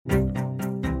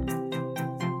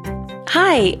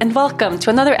Hi, and welcome to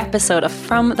another episode of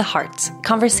From the Heart,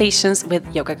 Conversations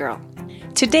with Yoga Girl.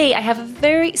 Today, I have a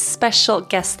very special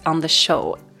guest on the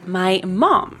show, my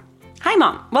mom. Hi,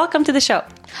 Mom. Welcome to the show.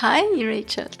 Hi,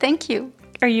 Rachel. Thank you.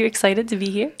 Are you excited to be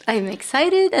here? I'm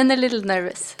excited and a little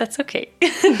nervous. That's okay.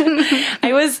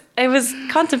 I was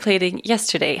contemplating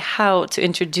yesterday how to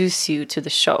introduce you to the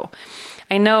show.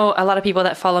 I know a lot of people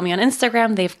that follow me on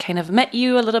Instagram, they've kind of met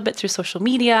you a little bit through social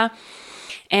media,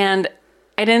 and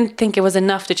I didn't think it was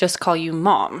enough to just call you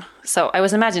Mom. So I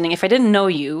was imagining if I didn't know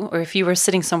you, or if you were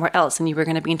sitting somewhere else and you were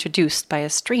going to be introduced by a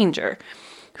stranger,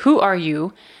 who are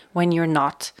you when you're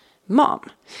not Mom?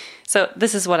 So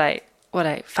this is what I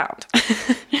found.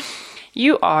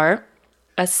 You are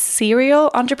a serial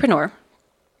entrepreneur,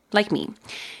 like me.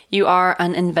 You are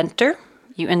an inventor.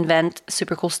 You invent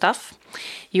super cool stuff.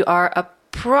 You are a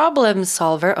problem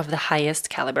solver of the highest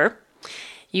caliber.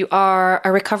 You are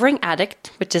a recovering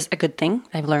addict, which is a good thing,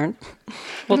 I've learned.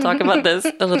 We'll talk about this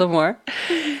a little more.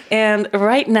 And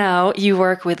right now, you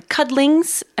work with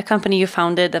Cuddlings, a company you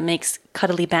founded that makes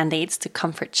cuddly Band-Aids to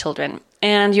comfort children.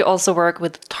 And you also work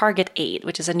with Target Aid,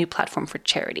 which is a new platform for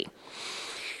charity.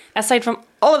 Aside from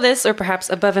all of this, or perhaps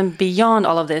above and beyond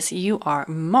all of this, you are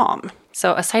Mom.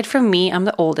 So aside from me, I'm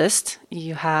the oldest.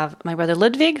 You have my brother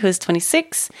Ludwig, who's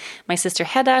 26, my sister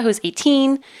Hedda, who's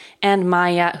 18, and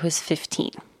Maya, who's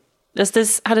 15.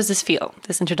 How does this feel,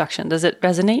 this introduction? Does it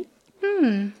resonate?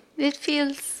 It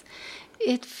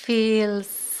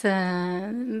feels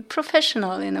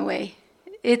professional in a way.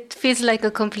 It feels like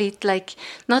a complete,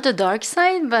 not a dark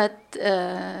side, but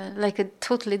like a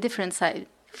totally different side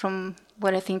from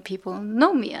what I think people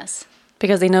know me as.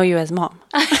 Because they know you as Mom.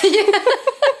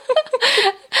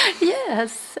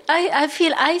 Yes,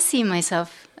 I see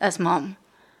myself as Mom.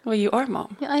 Well, you are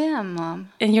Mom. I am Mom.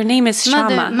 And your name is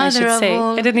Shama, mother I should say.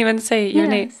 All... I didn't even say your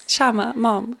name. Shama,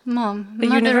 Mom. Mom. The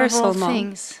mother universal of all Mom.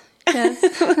 Things.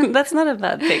 Yes. That's not a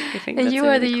bad thing, I think. And you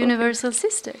are the cool universal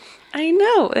sister. I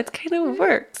know. It kind of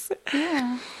works.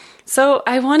 Yeah. So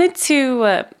I wanted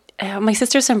to... my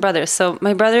sisters and brothers. So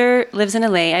my brother lives in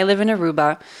LA. I live in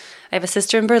Aruba. I have a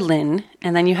sister in Berlin.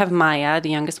 And then you have Maya, the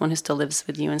youngest one who still lives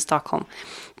with you in Stockholm.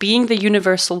 Being the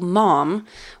universal mom,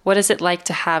 what is it like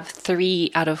to have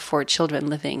 3 out of 4 children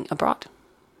living abroad?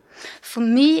 For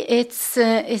me, it's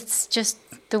just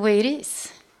the way it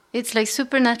is. It's like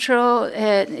supernatural.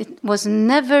 It was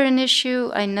never an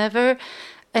issue. I never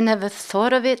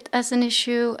thought of it as an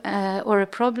issue or a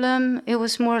problem. It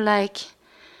was more like,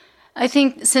 I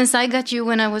think since I got you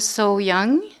when I was so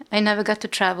young, I never got to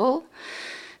travel.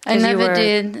 I never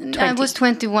did. 20. I was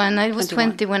 21. I was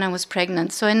 20 when I was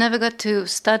pregnant. So I never got to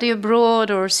study abroad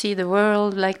or see the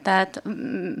world like that,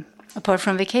 apart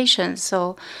from vacations.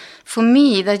 So for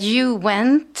me, that you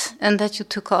went and that you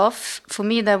took off, for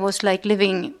me, that was like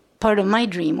living part of my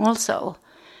dream also.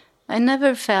 I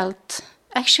never felt...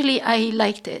 Actually, I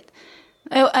liked it.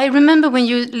 I remember when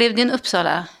you lived in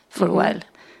Uppsala for a while,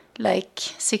 like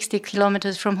 60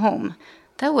 kilometers from home.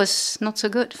 That was not so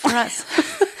good for us.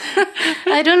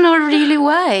 I don't know really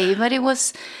why, but it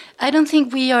was... I don't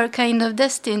think we are kind of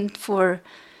destined for...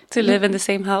 To live in the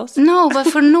same house? No, but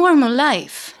for normal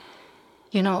life.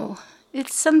 You know,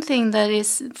 it's something that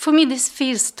is... For me, this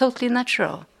feels totally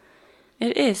natural.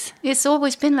 It is. It's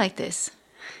always been like this.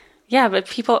 Yeah, but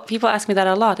people ask me that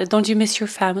a lot. Don't you miss your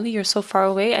family? You're so far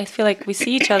away. I feel like we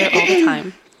see each other all the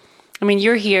time. I mean,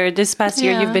 you're here. This past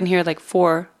year, you've been here like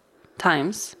 4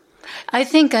 times. I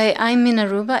think I'm in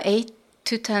Aruba 8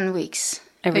 to 10 weeks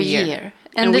every year.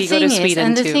 And we go to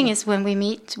Sweden too. The thing is, when we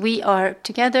meet, we are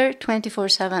together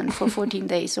 24/7 for 14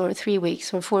 days or 3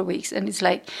 weeks or 4 weeks. And it's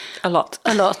like... A lot.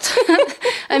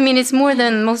 I mean, it's more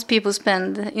than most people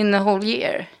spend in the whole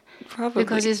year. Probably.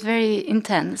 Because it's very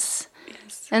intense.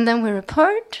 Yes. And then we're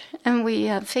apart and we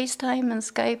have FaceTime and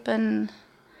Skype. And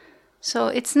so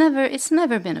it's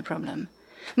never been a problem.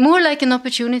 More like an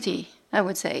opportunity, I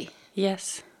would say.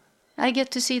 Yes. I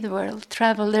get to see the world,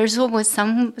 travel. There's always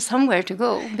somewhere to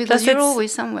go because you're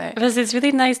always somewhere. Because it's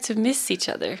really nice to miss each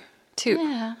other too.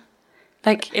 Yeah.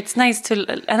 Like it's nice to,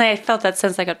 and I felt that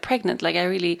since I got pregnant. Like I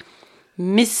really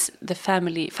miss the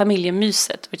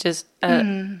familjemyset, which is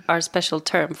our special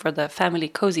term for the family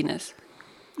coziness.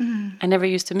 I never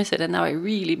used to miss it, and now I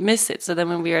really miss it. So then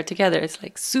when we are together, it's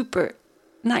like super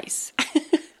nice.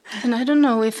 And I don't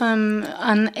know if I'm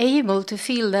unable to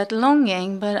feel that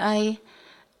longing, but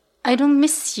I don't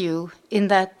miss you in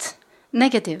that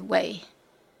negative way.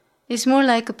 It's more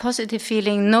like a positive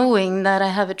feeling knowing that I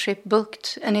have a trip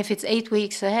booked, and if it's 8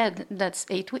 weeks ahead, that's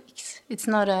 8 weeks. It's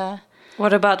not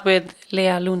What about with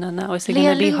Lea Luna now? Is it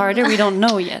going to be harder? We don't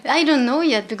know yet. I don't know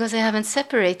yet because I haven't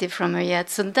separated from her yet.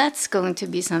 So that's going to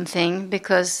be something,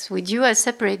 because with you I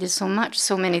separated so much,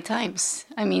 so many times.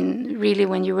 I mean, really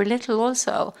when you were little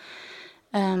also.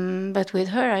 But with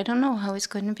her, I don't know how it's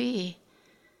going to be.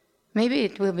 Maybe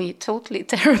it will be totally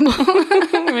terrible.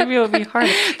 Maybe it will be hard.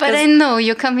 But I know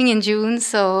you're coming in June,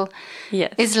 so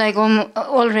yes. It's like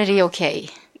already okay.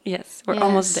 Yes, we're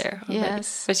almost there already.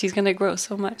 Yes. But she's going to grow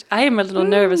so much. I am a little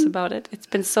nervous about it. It's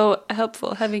been so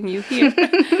helpful having you here.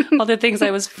 All the things I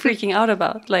was freaking out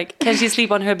about. Like, can she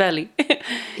sleep on her belly?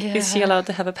 Is she allowed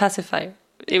to have a pacifier?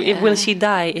 Will she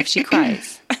die if she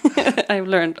cries? I've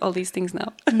learned all these things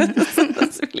now.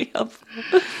 That's really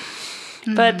helpful.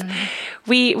 But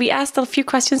we asked a few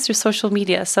questions through social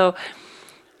media. So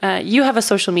you have a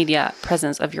social media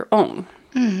presence of your own.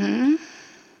 Mm-hmm.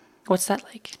 What's that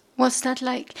like? What's that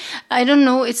like? I don't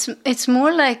know. It's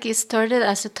more like it started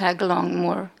as a tag along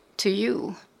more to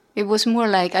you. It was more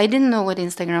like I didn't know what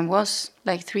Instagram was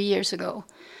like 3 years ago.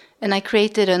 And I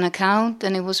created an account,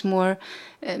 and it was more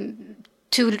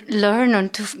to learn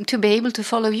and to be able to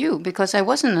follow you, because I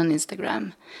wasn't on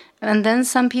Instagram. And then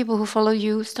some people who follow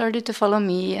you started to follow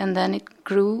me, and then it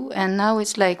grew. And now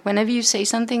it's like whenever you say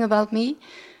something about me,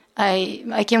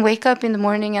 I can wake up in the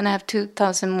morning and I have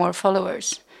 2,000 more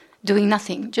followers. Doing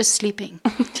nothing, just sleeping.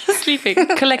 Just sleeping,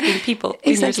 collecting people.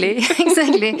 Exactly,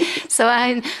 exactly. So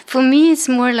for me, it's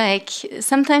more like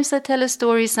sometimes I tell a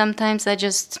story, sometimes I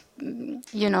just,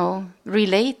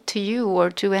 relate to you or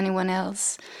to anyone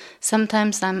else.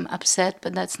 Sometimes I'm upset,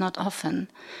 but that's not often.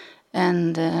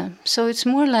 And so it's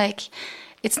more like,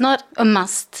 it's not a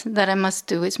must that I must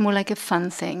do. It's more like a fun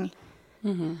thing,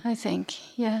 I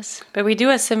think, yes. But we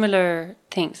do a similar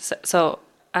thing. So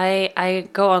I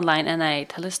go online and I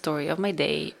tell a story of my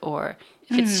day, or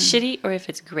if it's shitty or if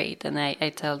it's great, and I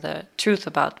tell the truth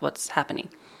about what's happening.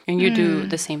 And you do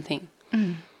the same thing.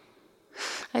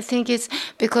 I think it's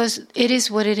because it is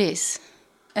what it is.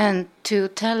 And to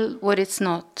tell what it's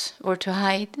not, or to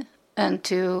hide, and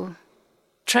to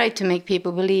try to make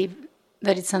people believe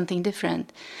that it's something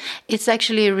different. It's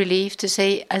actually a relief to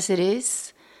say as it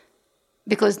is,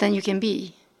 because then you can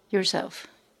be yourself.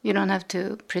 You don't have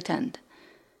to pretend.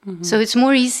 So it's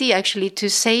more easy actually to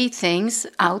say things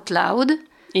out loud.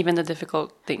 Even the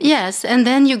difficult things. Yes, and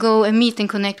then you go and meet and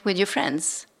connect with your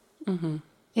friends.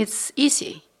 It's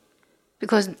easy.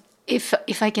 Because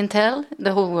if I can tell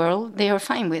the whole world, they are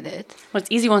fine with it. Well,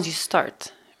 it's easy once you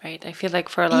start, right? I feel like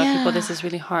for a lot of people this is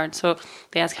really hard. So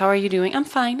they ask, how are you doing? I'm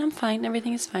fine,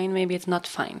 everything is fine. Maybe it's not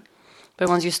fine. But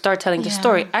once you start telling the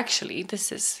story, actually,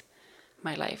 this is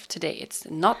my life today. It's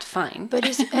not fine. But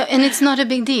and it's not a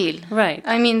big deal. Right.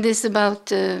 I mean, this about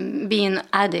being an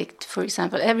addict, for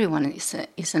example. Everyone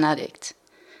is an addict.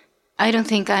 I don't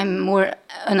think I'm more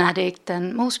an addict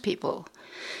than most people.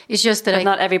 It's just that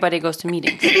not everybody goes to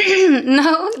meetings.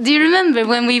 No. Do you remember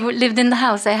when we lived in the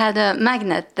house, I had a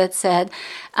magnet that said,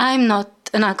 I'm not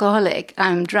an alcoholic,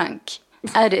 I'm drunk.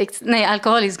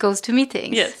 Alcoholics goes to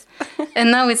meetings. Yes.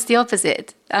 And now it's the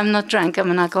opposite. I'm not drunk, I'm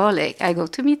an alcoholic. I go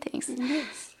to meetings.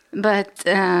 Yes. But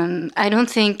I don't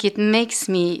think it makes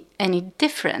me any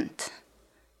different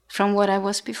from what I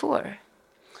was before.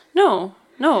 No,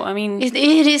 I mean... It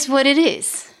is what it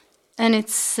is. And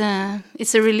it's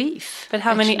a relief. But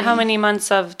how many months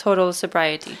of total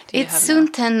sobriety do you have now? It's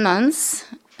soon 10 months.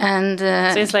 And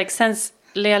so it's like since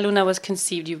Lea Luna was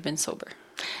conceived, you've been sober.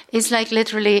 It's like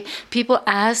literally people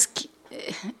ask...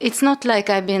 It's not like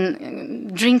I've been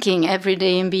drinking every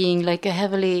day and being like a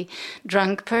heavily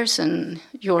drunk person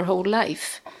your whole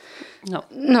life.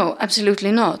 No,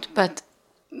 absolutely not. But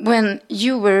when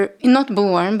you were not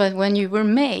born, but when you were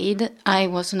made, I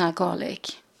was an alcoholic.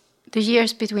 The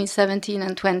years between 17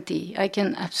 and 20, I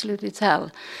can absolutely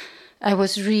tell. I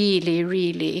was really,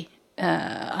 really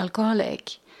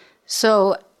alcoholic.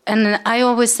 So, and I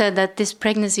always said that this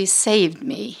pregnancy saved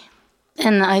me.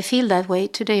 And I feel that way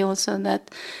today also,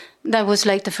 that was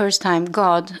like the first time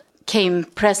God came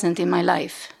present in my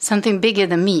life. Something bigger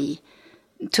than me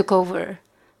took over,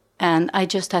 and I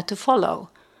just had to follow.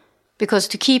 Because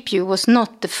to keep you was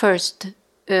not the first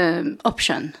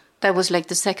option. That was like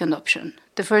the second option.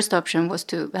 The first option was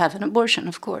to have an abortion,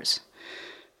 of course.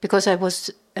 Because I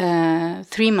was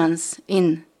 3 months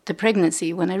in the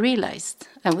pregnancy when I realized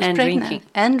I was pregnant. Drinking.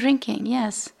 And drinking,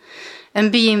 yes.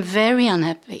 And being very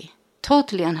unhappy.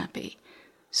 Totally unhappy.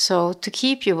 So to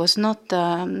keep you was not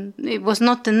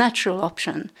the natural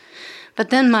option. But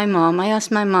then I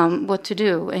asked my mom what to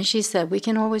do, and she said, we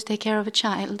can always take care of a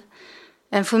child.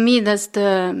 And for me,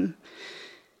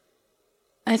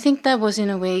 I think that was in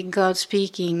a way God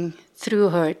speaking through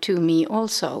her to me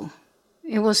also.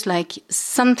 It was like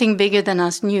something bigger than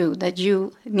us knew that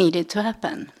you needed to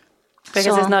happen. Because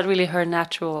it's not really her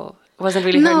natural. It wasn't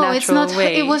really her natural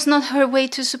way. It was not her way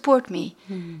to support me.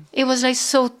 It was like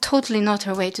so totally not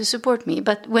her way to support me.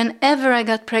 But whenever I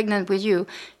got pregnant with you,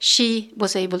 she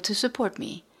was able to support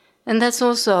me. And that's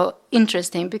also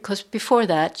interesting because before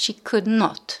that, she could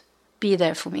not be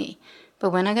there for me.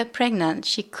 But when I got pregnant,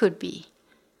 she could be.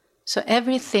 So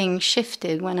everything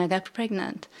shifted when I got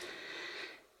pregnant.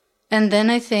 And then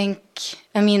I think,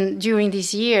 during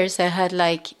these years, I had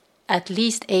like at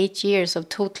least 8 years of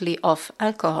totally off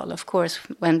alcohol, of course,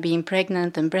 when being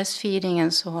pregnant and breastfeeding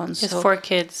and so on. Just 4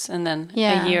 kids and then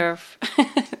a year of...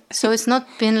 So it's not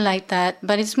been like that,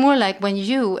 but it's more like when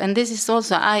you, and this is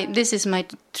also, this is my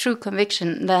true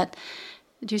conviction that,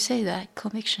 do you say that?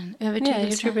 Conviction? Your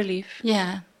true belief.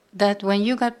 Yeah, that when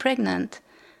you got pregnant,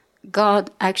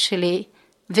 God actually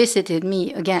visited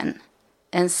me again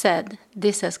and said,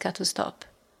 this has got to stop.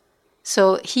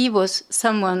 So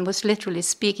someone was literally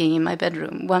speaking in my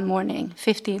bedroom one morning,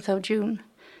 15th of June,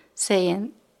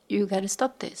 saying, you got to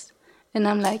stop this. And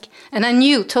I'm like, and I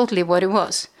knew totally what it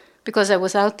was, because I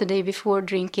was out the day before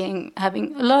drinking,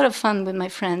 having a lot of fun with my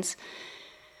friends,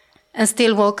 and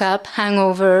still woke up,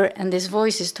 hangover, and this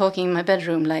voice is talking in my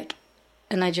bedroom,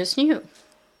 and I just knew.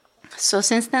 So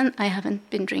since then, I haven't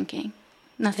been drinking.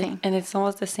 Nothing. And it's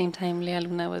almost the same time Lea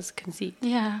Luna was conceived.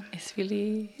 Yeah. It's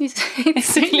really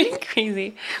really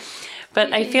crazy.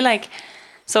 But I feel like,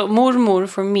 so mormor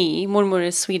for me, mormor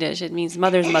is Swedish. It means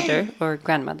mother's mother or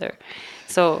grandmother.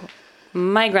 So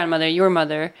my grandmother, your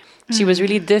mother, she was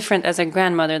really different as a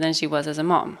grandmother than she was as a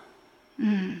mom.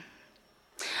 I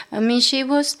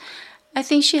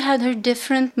think she had her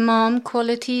different mom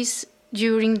qualities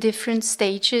during different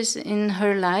stages in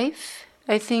her life.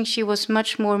 I think she was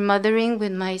much more mothering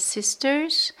with my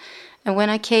sisters. And when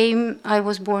I came, I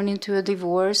was born into a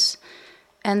divorce.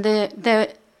 And there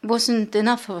wasn't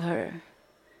enough of her.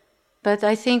 But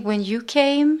I think when you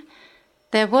came,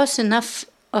 there was enough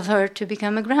of her to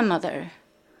become a grandmother.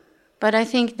 But I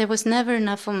think there was never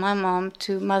enough of my mom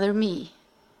to mother me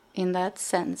in that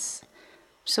sense.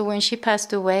 So when she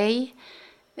passed away,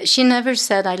 she never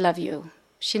said, I love you.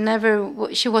 She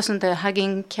wasn't a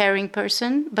hugging, caring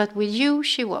person, but with you,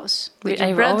 she was. With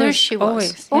your brother, she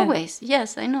was. Always,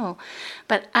 yes, I know.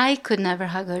 But I could never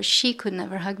hug her. She could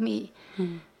never hug me.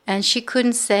 And she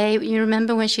couldn't say, you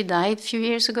remember when she died a few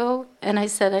years ago? And I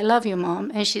said, I love you,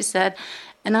 Mom. And she said,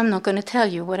 and I'm not going to tell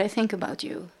you what I think about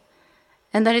you.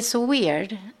 And that is so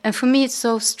weird. And for me, it's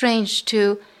so strange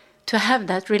to have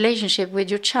that relationship with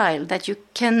your child, that you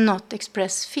cannot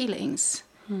express feelings.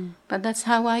 But that's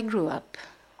how I grew up.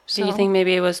 So, do you think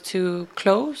maybe it was too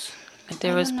close? Like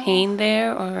there was pain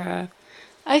there, or?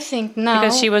 I think now,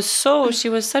 because she was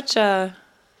such a,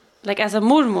 like as a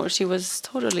mormor, she was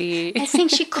totally. I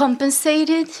think she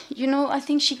compensated. I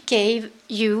think she gave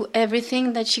you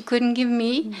everything that she couldn't give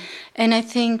me, and I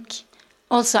think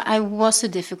also I was a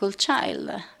difficult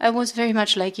child. I was very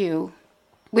much like you,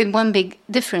 with one big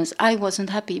difference: I wasn't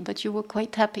happy, but you were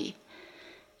quite happy.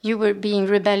 You were being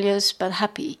rebellious but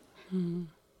happy.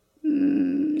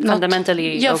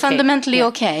 Fundamentally okay. Fundamentally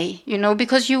okay,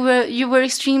 because you were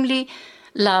extremely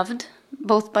loved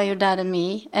both by your dad and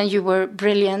me, and you were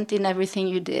brilliant in everything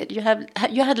you did. You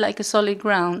had like a solid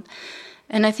ground.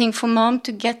 And I think for Mom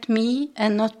to get me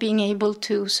and not being able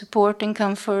to support and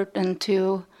comfort and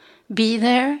to be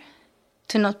there,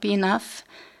 to not be enough,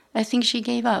 I think she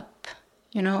gave up,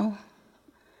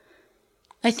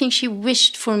 I think she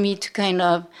wished for me to kind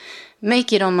of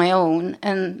make it on my own.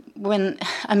 And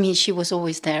she was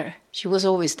always there. She was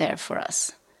always there for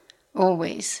us.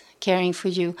 Always caring for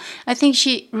you. I think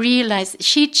she realized,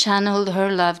 she channeled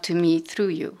her love to me through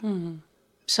you.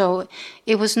 So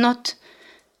it was not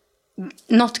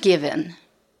given,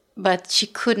 but she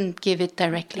couldn't give it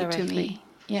directly to me.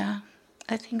 Yeah,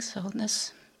 I think so.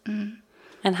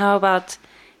 And how about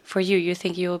for you? You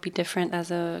think you will be different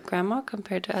as a grandma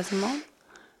compared to as a mom?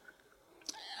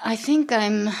 I think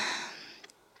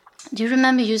do you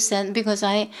remember you said, because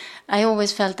I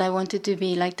always felt I wanted to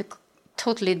be like the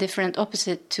totally different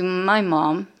opposite to my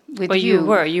mom with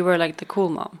you. You were like the cool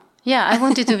mom. Yeah, I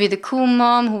wanted to be the cool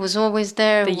mom who was always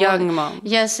there. The young mom.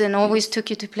 Yes, and always took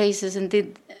you to places and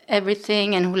did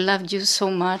everything, and who loved you so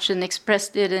much and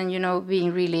expressed it, and,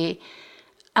 being really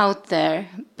out there.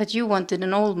 But you wanted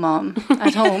an old mom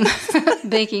at home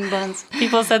baking buns.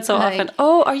 People said so often,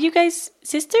 oh, are you guys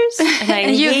sisters? And I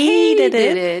and you hated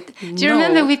it. No. Do you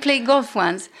remember we played golf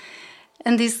once?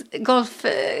 And this golf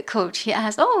coach, he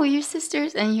asked, "Oh, your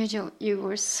sisters?" And you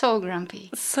were so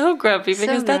grumpy. So grumpy,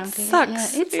 because that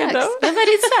sucks. Yeah, it sucks. But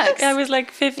it sucks. I was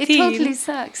like 15. It totally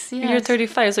sucks. Yes. You're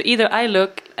 35. So either I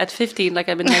look at 15 like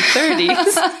I'm in my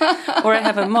 30s, or I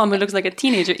have a mom who looks like a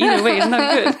teenager. Either way, it's not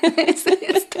good.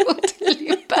 It's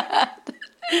totally bad.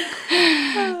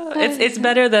 It's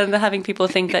better than having people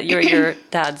think that you're your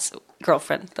dad's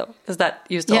girlfriend, though, because that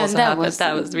used to also happen.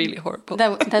 That was really horrible.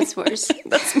 That's worse.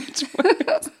 That's much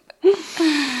worse.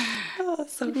 Oh,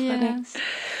 so funny. Yes.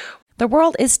 The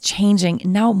world is changing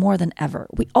now more than ever.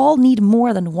 We all need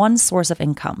more than one source of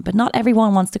income, but not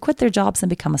everyone wants to quit their jobs and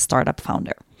become a startup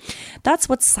founder. That's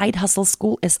what Side Hustle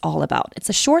School is all about. It's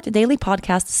a short daily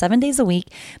podcast 7 days a week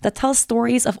that tells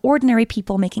stories of ordinary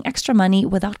people making extra money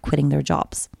without quitting their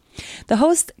jobs. The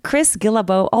host, Chris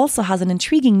Guillebeau, also has an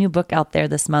intriguing new book out there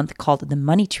this month called The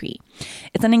Money Tree.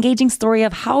 It's an engaging story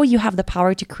of how you have the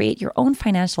power to create your own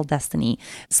financial destiny,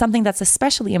 something that's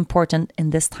especially important in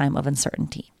this time of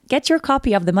uncertainty. Get your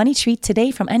copy of The Money Tree today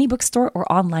from any bookstore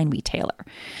or online retailer.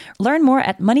 Learn more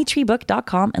at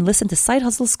moneytreebook.com and listen to Side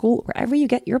Hustle School wherever you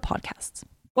get your podcasts.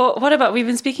 Well, what about, we've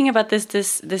been speaking about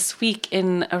this week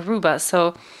in Aruba,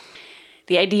 so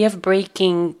the idea of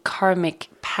breaking karmic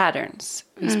patterns.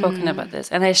 We've spoken about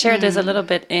this. And I shared this a little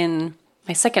bit in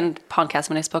my second podcast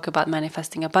when I spoke about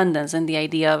manifesting abundance and the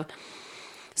idea of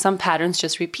some patterns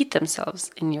just repeat themselves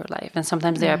in your life. And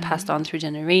sometimes they are passed on through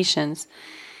generations.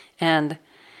 And,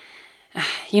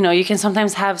 you can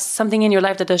sometimes have something in your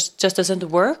life that just doesn't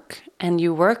work and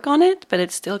you work on it, but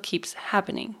it still keeps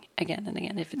happening again and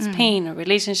again. If it's pain or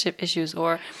relationship issues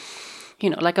or,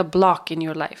 like a block in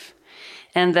your life.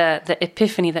 And the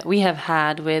epiphany that we have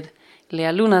had with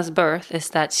Lea Luna's birth is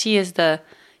that she's the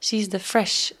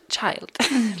fresh child.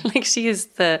 Like she is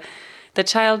the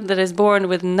child that is born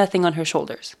with nothing on her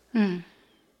shoulders.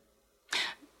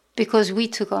 Because we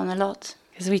took on a lot.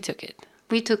 Because we took it.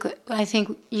 I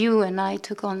think you and I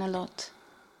took on a lot,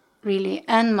 really.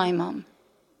 And my mom.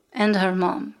 And her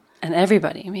mom. And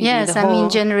everybody. Maybe yes,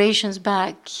 generations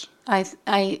back,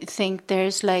 I think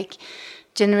there's like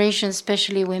generations,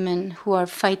 especially women, who are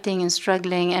fighting and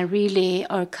struggling and really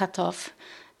are cut off,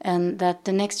 and that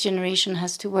the next generation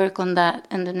has to work on that,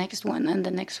 and the next one and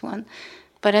the next one.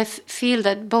 But I feel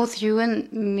that both you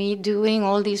and me doing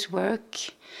all this work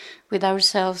with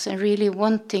ourselves and really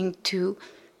wanting to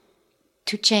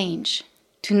change,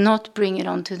 to not bring it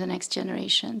on to the next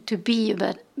generation, to be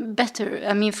better.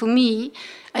 I mean, for me,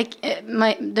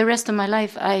 the rest of my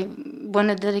life, I want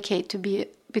to dedicate to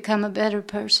become a better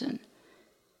person.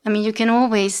 I mean, you can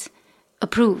always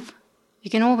improve. You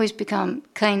can always become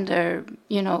kinder,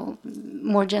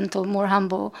 more gentle, more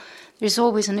humble. There's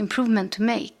always an improvement to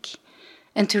make.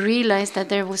 And to realize that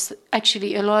there was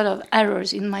actually a lot of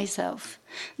errors in myself.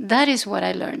 That is what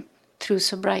I learned through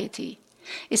sobriety.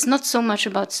 It's not so much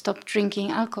about stop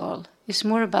drinking alcohol. It's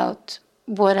more about,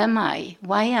 what am I?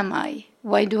 Why am I?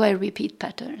 Why do I repeat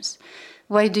patterns?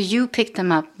 Why do you pick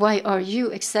them up? Why are you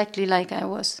exactly like I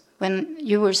was when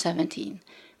you were 17?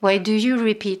 Why do you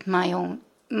repeat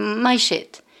my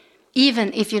shit?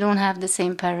 Even if you don't have the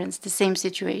same parents, the same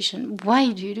situation,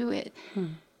 why do you do it?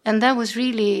 And that was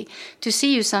really to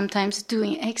see you sometimes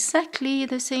doing exactly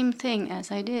the same thing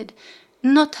as I did.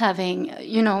 Not having,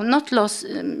 not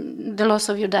the loss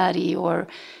of your daddy or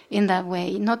in that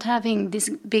way, not having this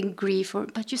big grief,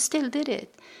 but you still did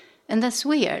it. And that's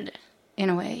weird in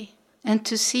a way. And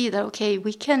to see that, okay,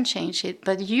 we can change it,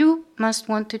 but you must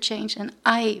want to change and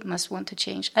I must want to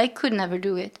change. I could never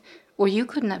do it, or you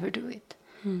could never do it.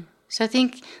 So I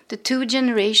think the two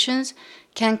generations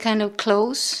can kind of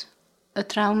close a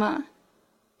trauma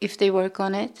if they work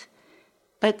on it.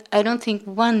 But I don't think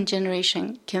one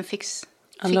generation can fix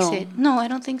it. No, I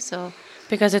don't think so.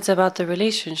 Because it's about the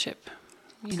relationship.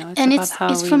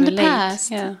 It's from the past.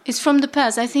 Yeah. It's from the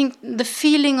past. I think the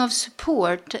feeling of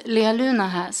support Lea Luna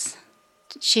has.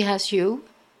 She has you,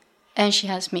 and she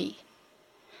has me.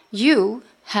 You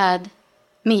had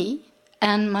me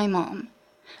and my mom.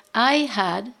 I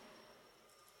had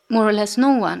more or less no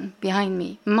one behind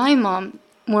me. My mom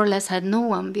more or less had no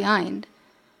one behind,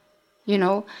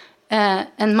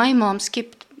 and my mom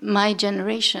skipped my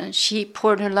generation. She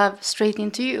poured her love straight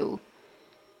into you,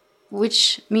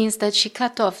 which means that she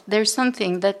cut off. There's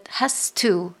something that has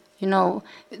to,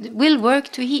 will work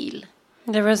to heal.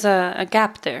 There was a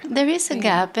gap there. There is a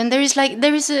gap, and there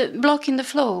is a block in the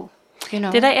flow,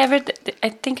 Did I ever, I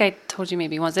think I told you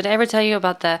maybe once, did I ever tell you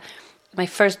about my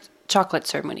first chocolate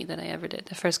ceremony that I ever did,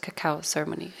 the first cacao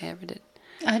ceremony I ever did?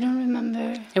 I don't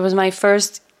remember. It was my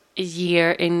first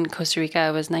year in Costa Rica.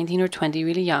 I was 19 or 20,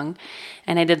 really young,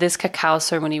 and I did this cacao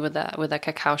ceremony with a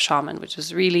cacao shaman, which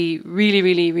was really, really,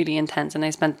 really, really intense. And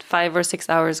I spent 5 or 6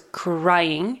 hours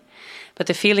crying, but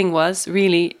the feeling was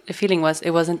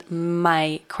it wasn't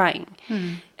my crying.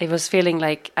 It was feeling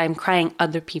like I'm crying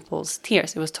other people's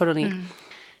tears. It was totally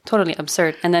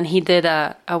absurd. And then he did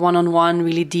a one-on-one,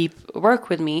 really deep work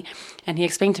with me, and he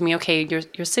explained to me, okay,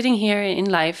 you're sitting here in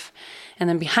life, and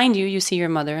then behind you see your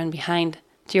mother, and behind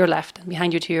to your left, and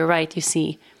behind you to your right, you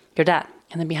see your dad.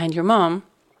 And then behind your mom,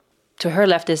 to her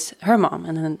left is her mom,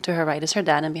 and then to her right is her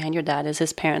dad, and behind your dad is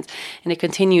his parents. And it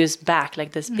continues back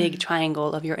like this big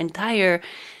triangle of your entire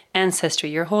ancestry,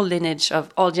 your whole lineage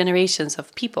of all generations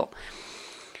of people.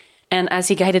 And as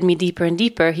he guided me deeper and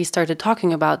deeper, he started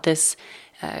talking about this,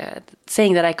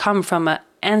 saying that I come from an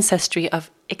ancestry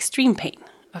of extreme pain,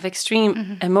 of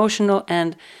extreme emotional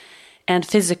and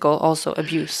physical also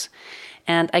abuse.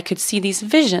 And I could see these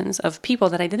visions of people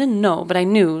that I didn't know, but I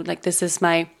knew, like, this is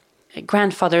my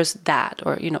grandfather's dad,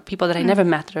 or, people that I never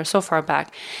met that are so far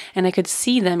back. And I could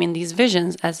see them in these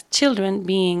visions as children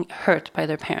being hurt by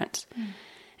their parents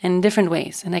in different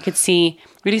ways. And I could see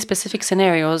really specific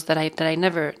scenarios that I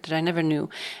never knew.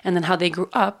 And then how they grew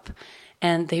up,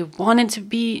 and they wanted to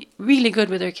be really good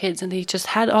with their kids, and they just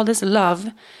had all this love,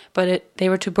 but they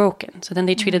were too broken. So then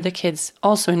they treated the kids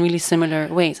also in really similar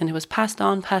ways, and it was passed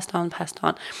on.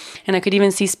 And I could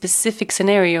even see specific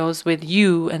scenarios with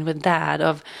you and with Dad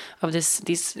of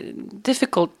these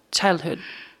difficult childhood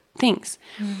things.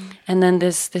 And then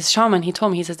this shaman, he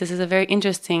told me, he says, this is a very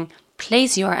interesting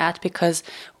place you're at, because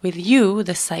with you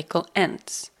the cycle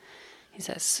ends. He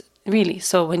says, really.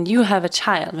 So when you have a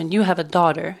child, when you have a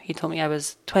daughter, he told me, I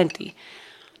was 20,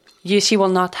 she will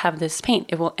not have this pain.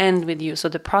 It will end with you. So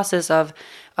the process of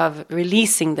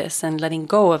releasing this and letting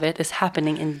go of it is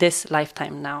happening in this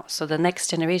lifetime now. So the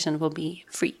next generation will be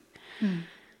free.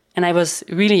 And I was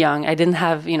really young. I didn't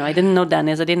have, I didn't know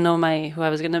Dennis. I didn't know who I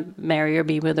was going to marry or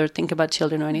be with or think about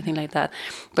children or anything like that.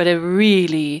 But I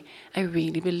really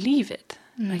believe it.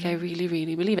 Like, I really,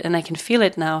 really believe it. And I can feel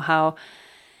it now, how,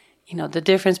 the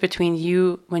difference between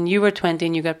you when you were 20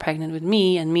 and you got pregnant with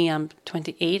me, and me, I'm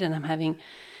 28 and I'm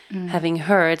having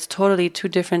her. It's totally two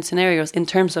different scenarios in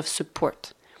terms of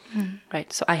support,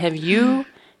 right? So I have you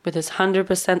with this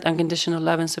 100% unconditional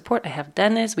love and support. I have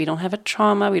Dennis. We don't have a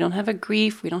trauma. We don't have a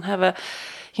grief. We don't have a,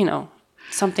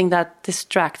 something that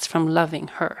distracts from loving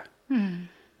her. And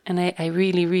I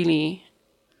really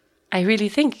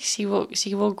think she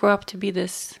will grow up to be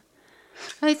this.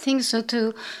 I think so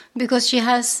too, because she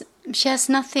has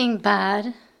nothing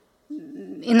bad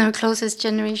in her closest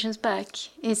generations back.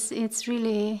 It's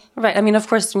really right. I mean, of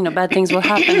course, bad things will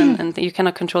happen, and you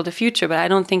cannot control the future. But I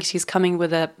don't think she's coming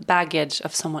with a baggage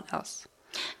of someone else.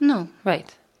 No,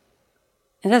 right.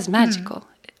 And that's magical.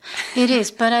 It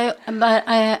is, but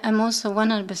I am also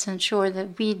 100% sure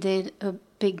that we did a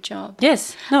big job.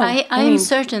 Yes. No. I am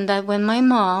certain that when my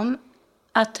mom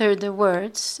uttered the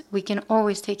words, "We can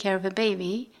always take care of a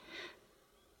baby,"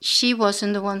 she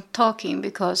wasn't the one talking,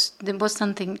 because there was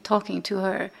something talking to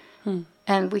her.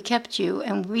 And we kept you,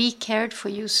 and we cared for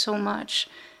you so much,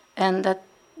 and that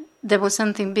there was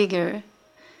something bigger.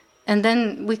 And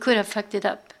then we could have fucked it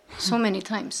up so many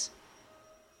times.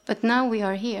 But now we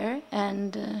are here,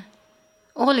 and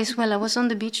all is well. I was on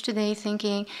the beach today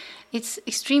thinking, it's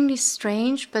extremely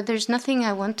strange, but there's nothing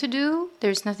I want to do.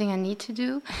 There's nothing I need to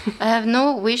do. I have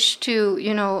no wish to,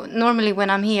 normally when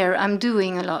I'm here, I'm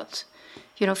doing a lot,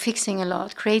 fixing a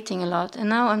lot, creating a lot. And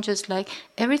now I'm just like,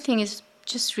 everything is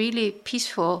just really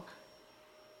peaceful.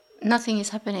 Nothing is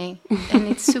happening, and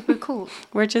it's super cool.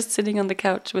 We're just sitting on the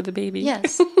couch with the baby.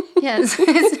 Yes.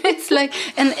 It's like,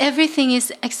 and everything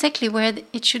is exactly where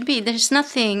it should be. There's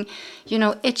nothing,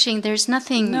 itching. There's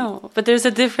nothing. No, but there's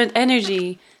a different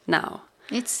energy now.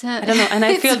 It's I don't know, and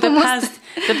I feel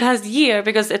the past year,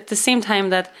 because at the same time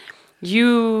that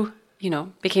you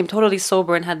became totally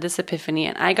sober and had this epiphany,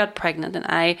 and I got pregnant, and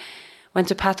I went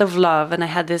to Path of Love, and I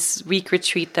had this week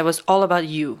retreat that was all about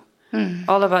you.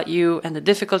 All about you and the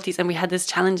difficulties, and we had this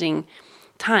challenging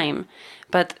time.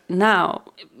 But now,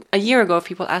 a year ago, if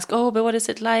people ask, "Oh, but what is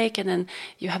it like?" And then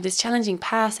you have this challenging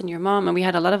past, and your mom, and we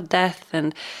had a lot of death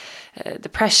and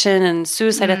depression and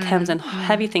suicide attempts and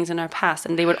heavy things in our past,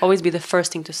 and they would always be the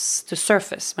first thing to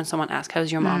surface when someone asked,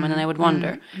 "How's your mom?" And then I would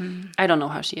wonder, I don't know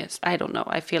how she is. I don't know.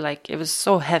 I feel like it was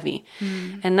so heavy.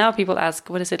 And now people ask,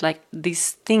 "What is it like?" These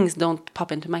things don't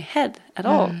pop into my head at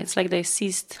all. It's like they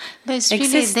ceased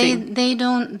existing.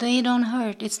 Really, they don't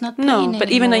hurt. It's not pain No, but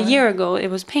anymore. even a year ago it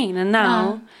was pain, and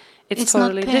now it's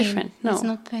totally not pain. different. No, it's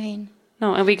not pain.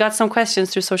 No, and we got some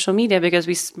questions through social media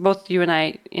because both you and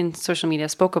I in social media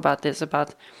spoke about this,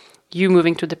 about you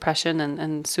moving to depression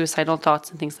and suicidal thoughts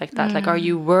and things like that. Like, are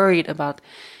you worried about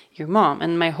your mom?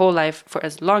 And my whole life, for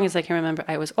as long as I can remember,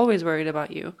 I was always worried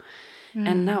about you.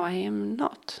 And now I am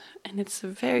not. And it's a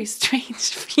very strange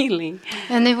feeling.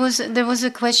 And there was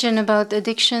a question about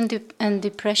addiction and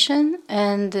depression.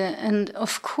 And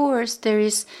of course, there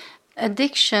is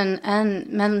addiction and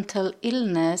mental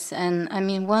illness. And I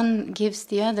mean, one gives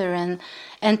the other.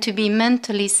 And to be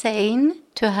mentally sane,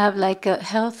 to have like a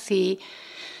healthy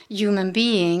human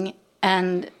being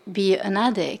and be an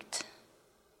addict.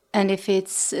 And if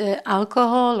it's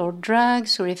alcohol or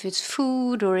drugs, or if it's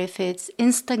food, or if it's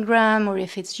Instagram, or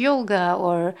if it's yoga,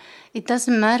 or it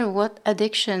doesn't matter what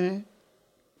addiction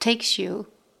takes you,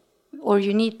 or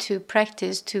you need to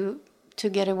practice to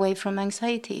get away from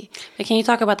anxiety. But can you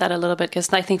talk about that a little bit?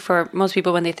 Because I think for most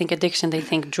people, when they think addiction, they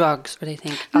think drugs or they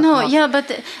think alcohol. No, yeah,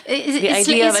 but it's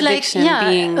addiction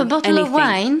being a bottle anything. of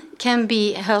wine can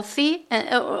be healthy,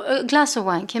 a glass of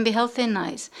wine can be healthy and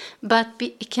nice, but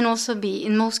it can also be,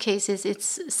 in most cases,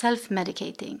 it's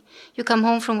self-medicating. You come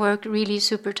home from work really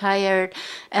super tired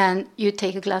and you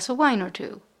take a glass of wine or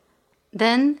two.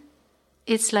 Then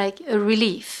it's like a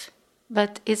relief.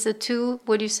 But it's a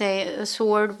a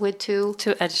sword with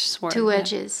two-edged sword. Two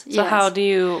edges. So yes.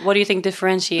 What do you think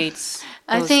differentiates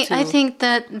those two? I think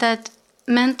that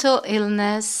mental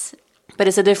illness. But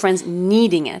it's a difference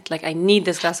needing it. Like, I need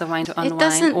this glass of wine to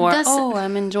unwind,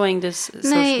 I'm enjoying this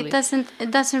socially. No,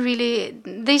 it doesn't really.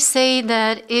 They say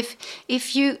that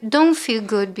if you don't feel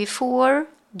good before,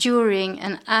 during,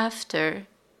 and after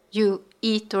you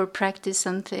eat or practice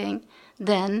something,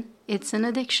 then it's an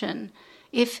addiction.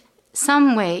 If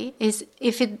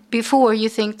before you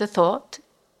think the thought,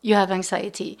 you have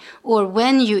anxiety, or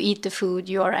when you eat the food,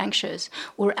 you are anxious,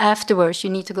 or afterwards you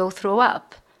need to go throw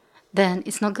up, then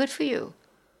it's not good for you.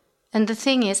 And the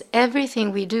thing is,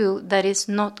 everything we do that is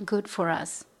not good for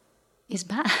us is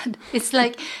bad. It's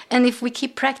like, and if we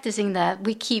keep practicing that,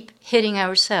 we keep hitting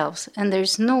ourselves, and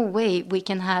there's no way we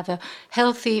can have a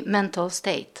healthy mental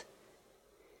state.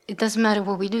 It doesn't matter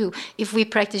what we do. If we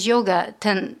practice yoga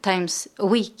 10 times a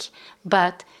week,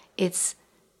 but it's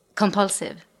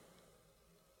compulsive,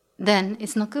 then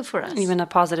it's not good for us. Even a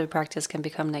positive practice can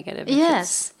become negative.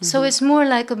 Yes. So it's more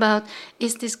like about,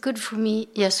 is this good for me,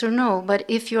 yes or no? But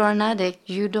if you're an addict,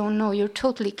 you don't know. You're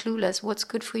totally clueless what's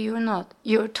good for you or not.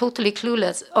 You're totally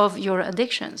clueless of your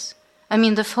addictions. I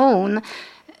mean, the phone,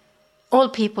 all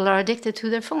people are addicted to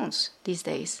their phones these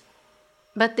days.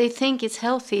 But they think it's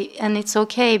healthy and it's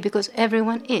okay because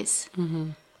everyone is. Mm-hmm.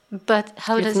 But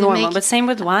how does it make... But same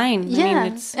with wine. Yeah, I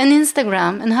mean, it's... and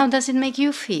Instagram. And how does it make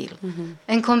you feel? Mm-hmm.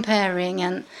 And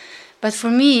comparing. But for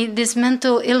me, this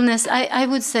mental illness, I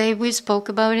would say, we spoke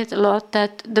about it a lot,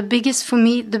 that the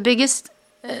biggest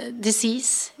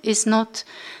disease is not,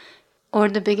 or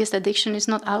the biggest addiction is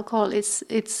not alcohol.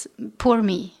 It's poor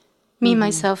me. Me,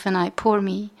 myself, and I, poor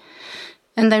me.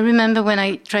 And I remember when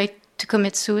I tried to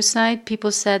commit suicide,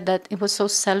 people said that it was so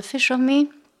selfish of me.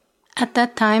 At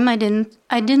that time, I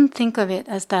didn't think of it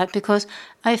as that because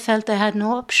I felt I had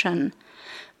no option.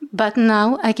 But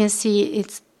now I can see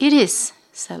it is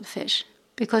selfish,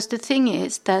 because the thing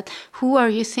is that who are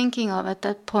you thinking of at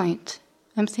that point?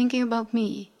 I'm thinking about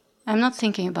me. I'm not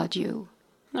thinking about you.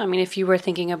 I mean, if you were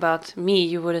thinking about me,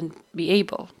 you wouldn't be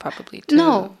able probably to...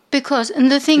 No, and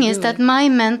the thing is that my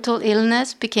mental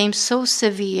illness became so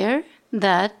severe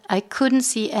that I couldn't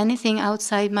see anything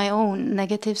outside my own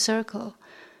negative circle.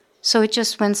 So it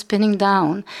just went spinning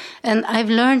down. And I've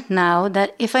learned now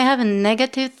that if I have a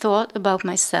negative thought about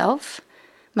myself,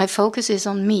 my focus is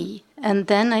on me. And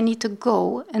then I need to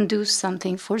go and do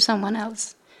something for someone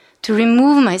else. To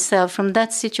remove myself from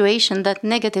that situation, that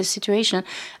negative situation,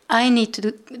 I need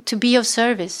to be of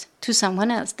service to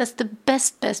someone else. That's the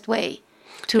best way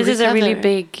to recover. This is a really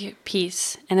big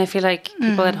piece. And I feel like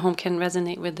people at home can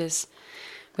resonate with this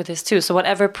too. So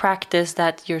whatever practice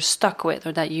that you're stuck with,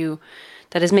 or that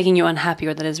is making you unhappy,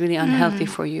 or that is really unhealthy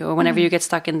for you, or whenever you get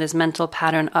stuck in this mental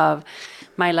pattern of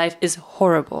my life is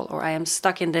horrible, or I am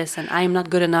stuck in this and I am not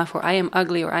good enough, or I am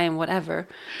ugly, or I am whatever,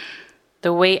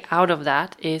 the way out of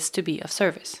that is to be of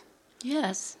service.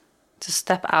 Yes. To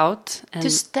step out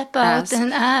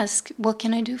and ask, what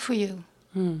can I do for you?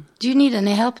 Do you need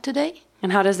any help today?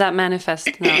 And how does that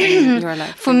manifest now in your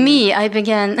life? For me, I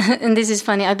began, and this is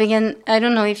funny, I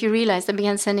don't know if you realized, I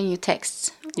began sending you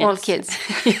texts. Yes. All kids.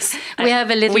 Yes. We have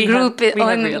a little group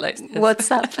on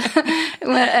WhatsApp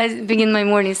where I begin my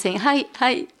morning saying,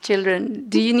 hi, children,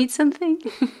 do you need something?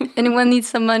 Anyone needs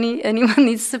some money? Anyone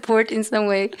needs support in some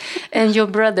way? And your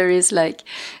brother is like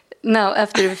now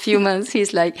after a few months,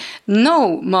 he's like,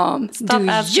 "No, Mom, Stop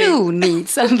asking. you need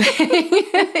something?"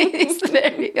 He's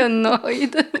very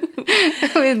annoyed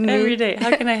with me. Every day.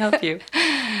 How can I help you?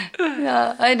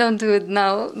 Yeah, I don't do it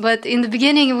now. But in the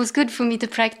beginning, it was good for me to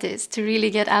practice, to really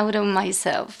get out of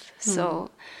myself. So,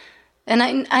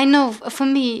 and I know for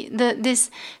me, this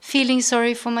feeling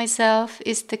sorry for myself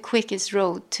is the quickest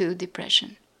road to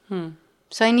depression.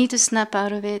 So I need to snap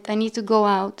out of it. I need to go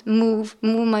out, move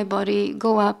my body,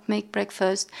 go up, make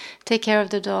breakfast, take care of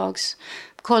the dogs,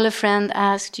 call a friend,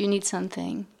 ask, do you need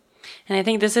something? And I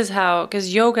think this is how,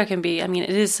 because yoga can be, I mean, it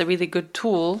is a really good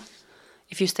tool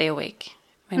if you stay awake.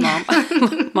 My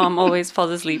mom always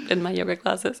falls asleep in my yoga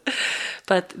classes.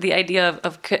 But the idea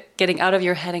of getting out of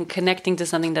your head and connecting to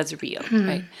something that's real,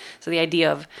 right? So the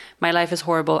idea of my life is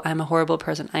horrible, I'm a horrible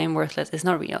person, I am worthless, is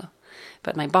not real.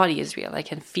 But my body is real. I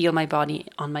can feel my body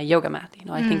on my yoga mat. You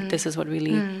know, I think this is what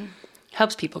really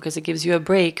helps people, because it gives you a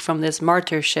break from this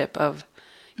martyrship of,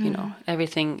 you know,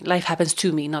 everything, life happens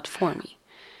to me, not for me.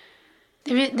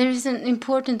 There is an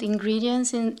important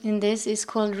ingredient in this. It's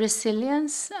called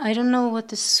resilience. I don't know what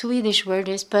the Swedish word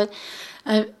is, but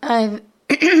I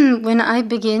when I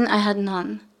begin, I had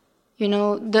none. You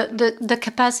know, the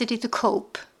capacity to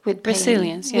cope with pain.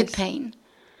 Resilience, yes. With pain.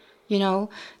 You know,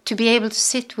 to be able to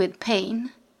sit with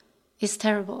pain is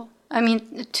terrible. I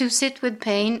mean, to sit with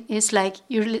pain is like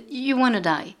you want to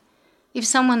die. If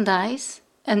someone dies,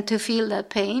 and to feel that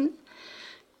pain,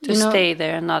 To stay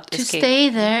there and not escape. To stay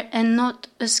there and not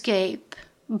escape.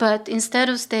 But instead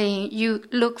of staying, you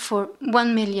look for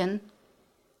 1 million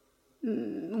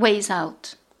ways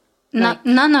out.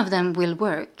 None of them will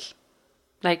work.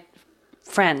 Like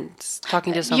friends,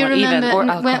 talking to someone, even, or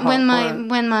alcohol.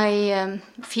 When my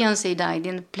fiancé died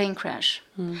in a plane crash,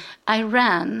 I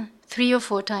ran 3 or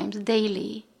 4 times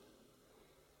daily.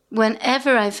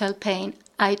 Whenever I felt pain,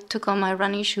 I took on my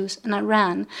running shoes and I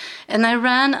ran. And I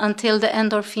ran until the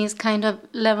endorphins kind of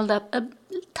leveled up a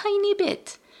tiny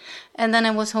bit. And then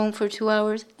I was home for 2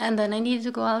 hours, and then I needed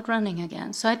to go out running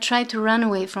again. So I tried to run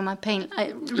away from my pain.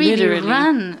 I really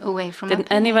ran away from my pain.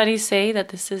 Did anybody say that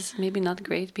this is maybe not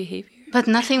great behavior? But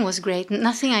nothing was great.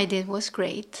 Nothing I did was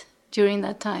great during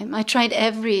that time. I tried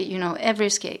every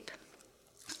escape.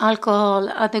 Alcohol,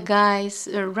 other guys,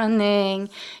 running,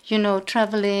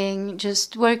 traveling,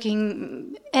 just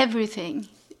working, everything.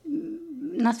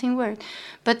 Nothing worked.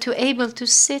 But to able to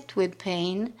sit with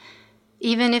pain,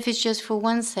 even if it's just for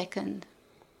 1 second,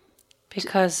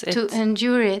 because to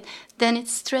endure it, then it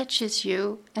stretches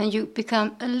you and you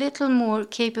become a little more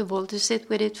capable to sit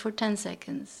with it for 10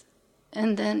 seconds.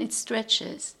 And then it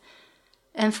stretches.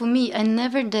 And for me, I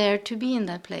never dared to be in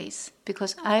that place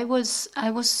because I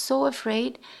was so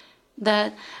afraid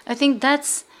that I think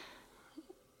that's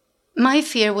my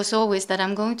fear was always that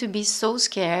I'm going to be so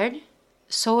scared,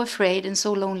 so afraid and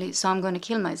so lonely, so I'm going to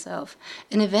kill myself.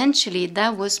 And eventually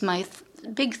that was my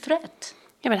big threat.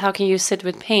 Yeah, but how can you sit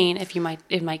with pain if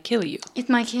it might kill you? It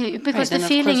might kill you because the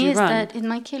feeling is that it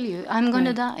might kill you. I'm going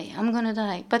to die. I'm going to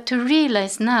die. But to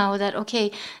realize now that,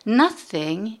 okay,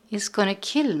 nothing is going to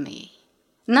kill me.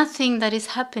 Nothing that is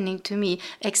happening to me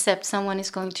except someone is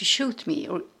going to shoot me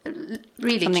or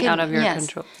really something kill out of me. your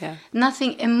control. Yeah.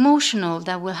 Nothing emotional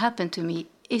that will happen to me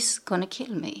is going to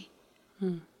kill me.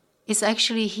 It's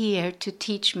actually here to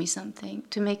teach me something,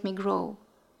 to make me grow.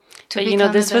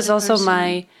 But this was also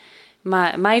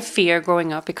my fear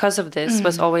growing up because of this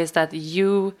was always that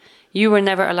you were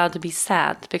never allowed to be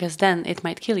sad because then it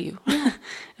might kill you.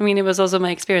 I mean, it was also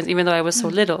my experience, even though I was so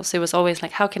little. So it was always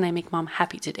like, how can I make mom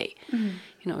happy today?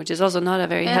 Which is also not a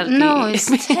very healthy... No,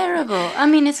 it's terrible. I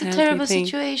mean, it's a terrible thing.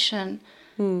 Situation.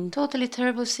 Totally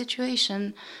terrible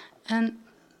situation. And,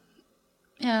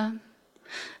 yeah,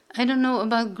 I don't know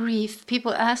about grief.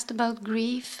 People asked about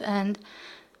grief, and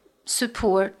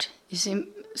support is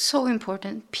so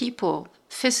important. People,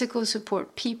 physical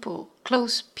support, people,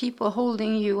 close people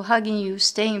holding you, hugging you,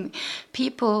 staying,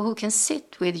 people who can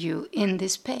sit with you in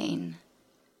this pain.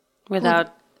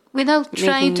 Without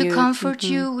trying to comfort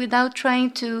you, without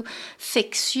trying to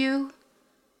fix you.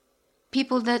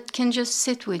 People that can just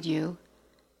sit with you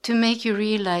to make you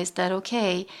realize that,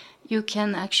 okay, you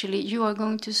are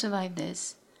going to survive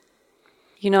this.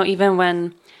 Even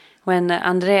when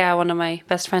Andrea, one of my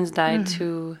best friends, died,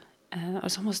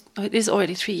 it is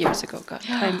already 3 years ago. God,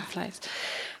 time flies.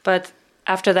 But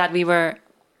after that,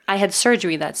 I had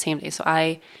surgery that same day. So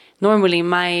normally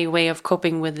my way of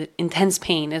coping with intense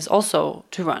pain is also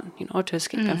to run, to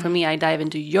escape. And for me, I dive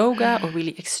into yoga or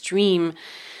really extreme,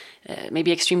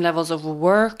 maybe extreme levels of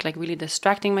work, like really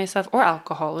distracting myself, or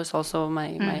alcohol is also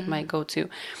my go-to.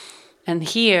 And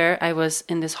here I was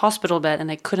in this hospital bed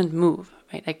and I couldn't move,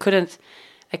 right?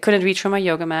 I couldn't reach for my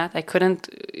yoga mat. I couldn't,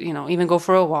 even go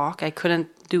for a walk. I couldn't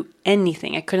do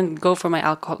anything. I couldn't go for my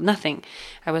alcohol, nothing.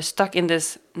 I was stuck in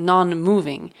this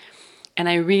non-moving. And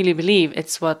I really believe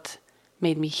it's what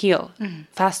made me heal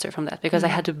faster from that, because I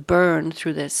had to burn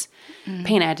through this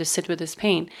pain. I had to sit with this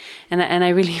pain. And I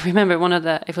really remember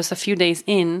it was a few days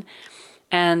in,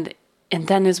 and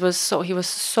Dennis he was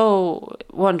so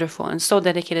wonderful and so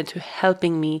dedicated to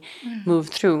helping me move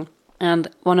through. And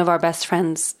one of our best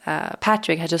friends,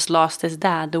 Patrick, had just lost his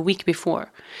dad the week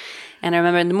before. And I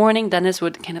remember in the morning, Dennis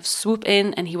would kind of swoop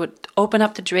in and he would open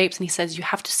up the drapes and he says, "You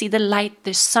have to see the light,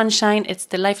 there's sunshine,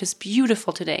 the life is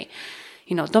beautiful today.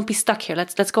 Don't be stuck here,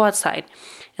 let's go outside."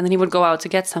 And then he would go out to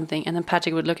get something, and then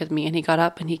Patrick would look at me and he got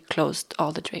up and he closed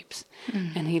all the drapes.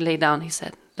 And he lay down, he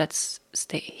said, "Let's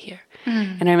stay here."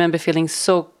 And I remember feeling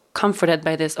so comforted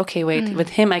by this. Okay, wait, with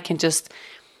him I can just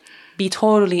be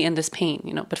totally in this pain,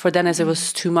 but for Dennis it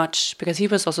was too much, because he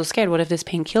was also scared. What if this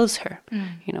pain kills her?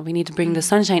 We need to bring the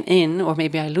sunshine in, or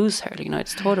maybe I lose her.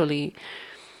 It's totally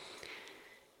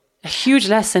a huge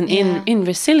lesson in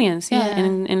resilience,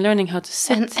 in learning how to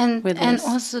sit with this. And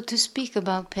also to speak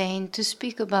about pain, to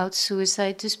speak about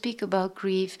suicide, to speak about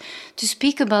grief, to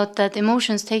speak about that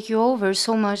emotions take you over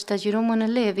so much that you don't want to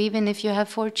live, even if you have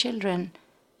 4 children.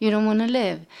 You don't want to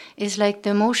live. It's like the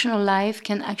emotional life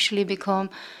can actually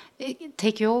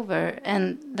take you over,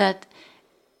 and that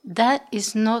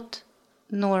is not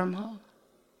normal.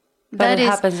 But it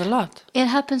happens a lot. It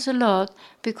happens a lot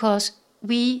because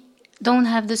we don't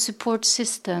have the support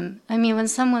system. I mean, when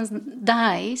someone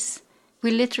dies, we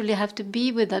literally have to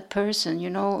be with that person,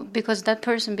 because that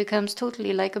person becomes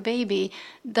totally like a baby,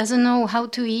 doesn't know how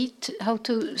to eat, how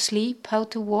to sleep, how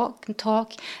to walk and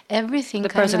talk, everything. The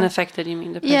person affected, you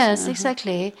mean? The person. Yes,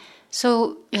 exactly.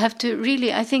 So you have to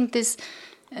really, I think this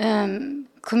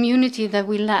community that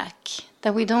we lack,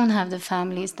 that we don't have the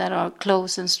families that are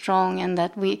close and strong, and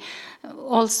that we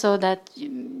also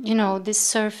this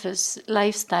surface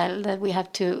lifestyle that we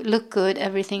have to look good,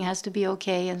 everything has to be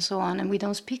okay and so on, and we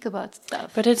don't speak about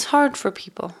stuff. But it's hard for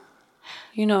people,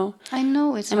 I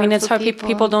know it's hard. I mean, it's for hard.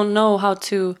 People don't know how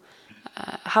to.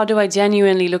 How do I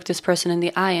genuinely look this person in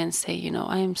the eye and say,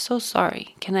 I am so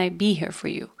sorry. Can I be here for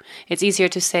you? It's easier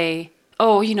to say,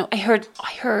 "Oh, I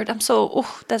heard,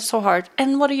 that's so hard.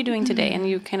 And what are you doing today?" And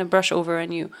you kind of brush over,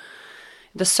 and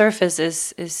the surface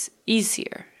is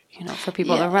easier, for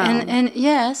people around. And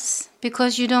yes,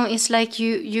 because it's like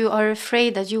you are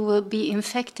afraid that you will be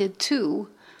infected too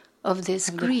of this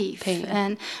grief.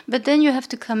 But then you have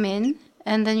to come in,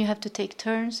 and then you have to take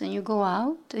turns, and you go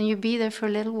out, and you be there for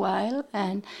a little while,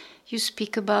 and you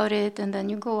speak about it, and then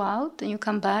you go out and you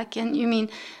come back, and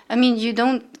you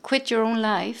don't quit your own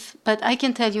life. But I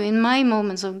can tell you, in my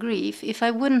moments of grief, if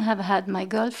I wouldn't have had my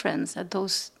girlfriends at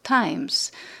those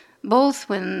times, both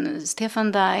when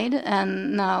Stefan died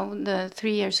and now the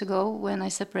 3 years ago when I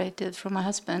separated from my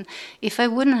husband, if I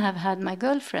wouldn't have had my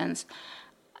girlfriends,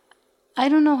 I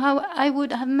don't know how I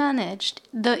would have managed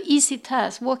the easy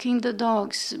task, walking the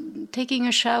dogs, taking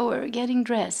a shower, getting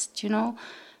dressed,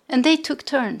 And they took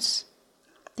turns.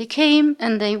 They came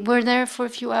and they were there for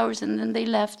a few hours, and then they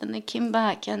left and they came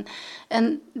back.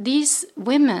 And these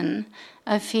women,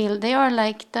 I feel, they are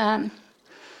like the,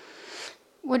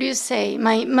 what do you say?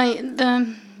 The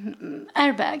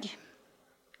airbag.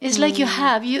 It's like you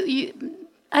have,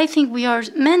 I think we are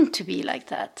meant to be like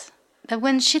that. That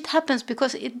when shit happens,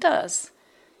 because it does.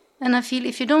 And I feel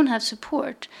if you don't have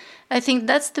support, I think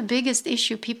that's the biggest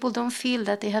issue. People don't feel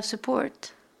that they have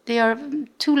support. They are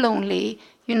too lonely,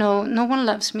 no one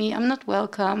loves me, I'm not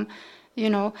welcome,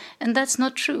 and that's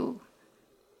not true.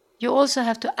 You also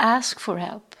have to ask for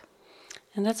help.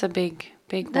 And that's a big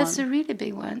one. That's a really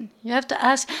big one. You have to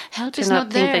ask, help is not there. To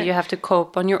not think that you have to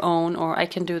cope on your own, or I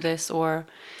can do this, or...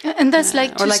 And that's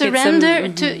like to surrender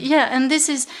and this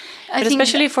is... But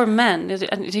especially for men,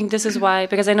 I think this is why,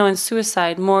 because I know in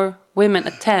suicide, more women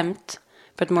attempt,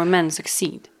 but more men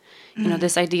succeed.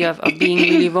 This idea of being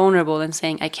really vulnerable and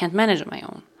saying, I can't manage on my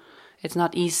own. It's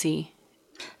not easy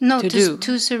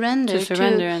to surrender. To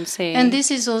surrender and say... And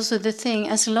this is also the thing.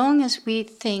 As long as we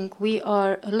think we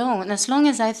are alone, as long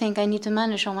as I think I need to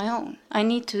manage on my own,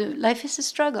 life is a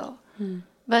struggle.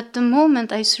 But the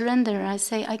moment I surrender, I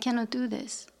say, I cannot do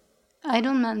this. I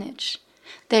don't manage.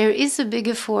 There is a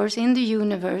bigger force in the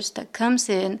universe that comes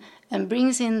in and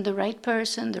brings in the right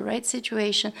person, the right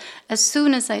situation. As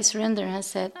soon as I surrender, I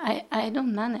said, I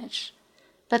don't manage.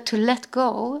 But to let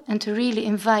go and to really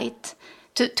invite,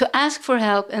 to ask for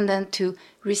help and then to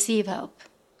receive help,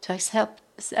 to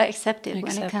accept it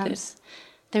when it comes.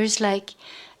 There is and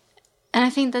I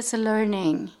think that's a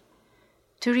learning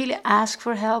to really ask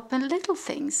for help and little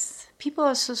things. People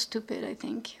are so stupid, I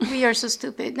think. We are so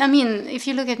stupid. I mean, if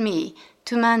you look at me,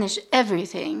 to manage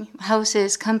everything,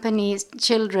 houses, companies,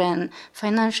 children,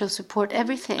 financial support,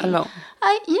 everything. Alone.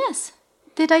 Yes.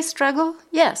 Did I struggle?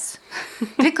 Yes.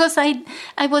 Because I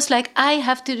was like, I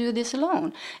have to do this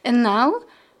alone. And now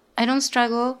I don't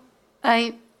struggle.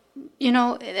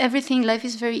 Everything, life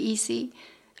is very easy.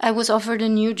 I was offered a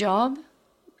new job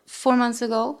 4 months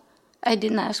ago. I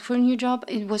didn't ask for a new job.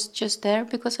 It was just there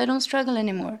because I don't struggle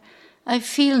anymore. I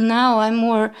feel now I'm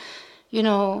more,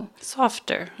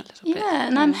 softer a little bit. Yeah,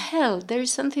 and I'm held. There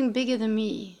is something bigger than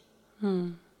me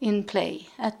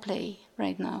at play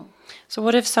right now. So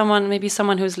what if maybe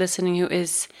someone who's listening who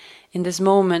is in this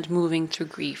moment moving through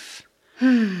grief?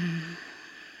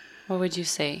 What would you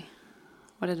say?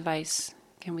 What advice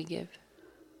can we give?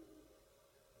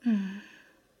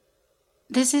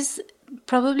 This is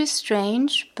probably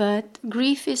strange, but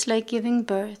grief is like giving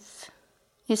birth.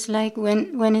 It's like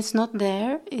when it's not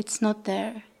there, it's not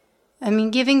there. I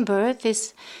mean, giving birth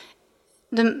is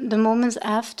the moments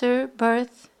after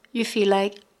birth, you feel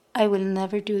like, I will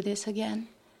never do this again.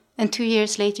 And 2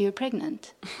 years later, you're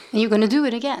pregnant. And you're going to do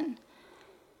it again.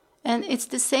 And it's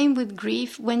the same with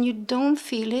grief. When you don't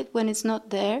feel it, when it's not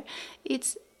there,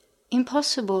 it's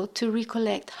impossible to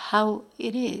recollect how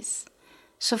it is.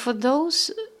 So for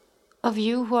those of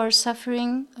you who are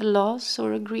suffering a loss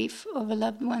or a grief of a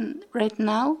loved one right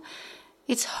now,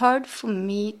 it's hard for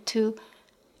me to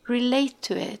relate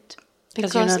to it.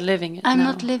 Because you're not living it I'm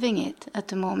now. not living it at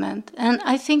the moment. And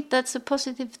I think that's a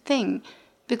positive thing.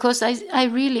 Because I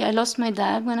lost my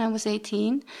dad when I was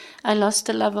 18. I lost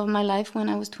the love of my life when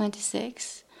I was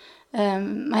 26.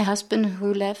 My husband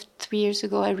who left 3 years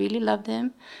ago, I really loved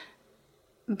him.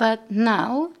 But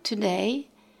now, today,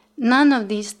 none of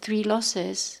these 3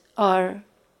 losses are,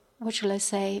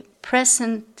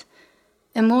 present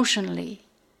emotionally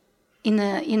in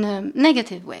a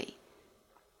negative way.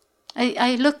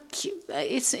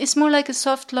 It's more like a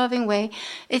soft, loving way.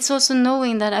 It's also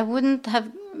knowing that I wouldn't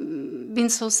have been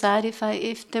so sad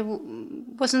if there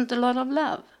wasn't a lot of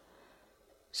love.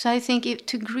 So I think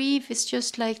to grieve is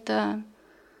just like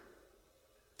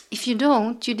if you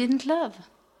don't, you didn't love.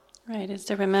 Right, it's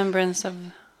the remembrance of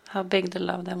how big the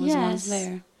love that was once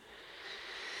there.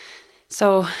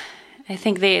 So I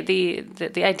think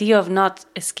the idea of not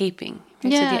escaping,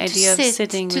 right? So the idea of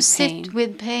sitting with pain. Sit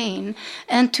with pain,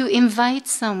 and to invite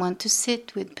someone to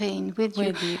sit with pain with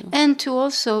you. And to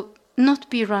also not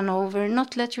be run over,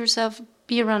 not let yourself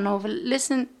be run over.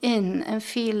 Listen in and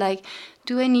feel like,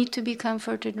 do I need to be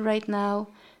comforted right now?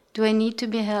 Do I need to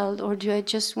be held, or do I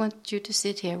just want you to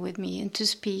sit here with me and to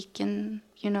speak and,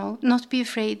 not be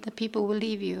afraid that people will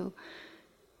leave you?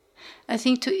 I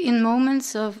think in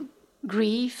moments of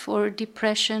grief or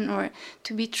depression, or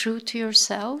to be true to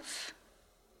yourself,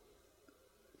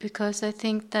 because I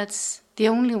think that's the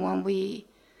only one we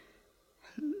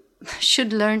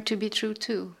should learn to be true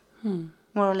to,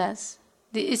 more or less.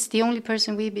 It's the only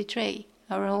person we betray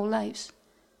our whole lives,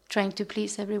 trying to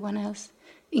please everyone else,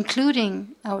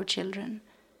 including our children,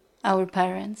 our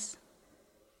parents.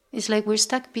 It's like we're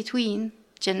stuck between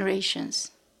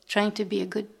generations, trying to be a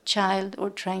good child or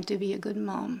trying to be a good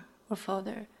mom or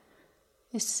father.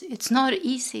 It's not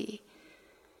easy.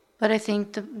 But I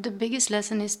think the biggest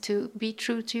lesson is to be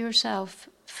true to yourself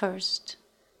first,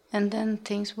 and then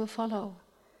things will follow.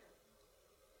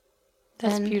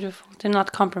 That's beautiful. To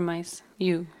not compromise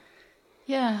you.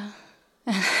 Yeah.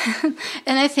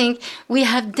 And I think we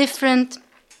have different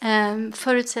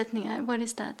förutsättningar. What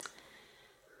is that?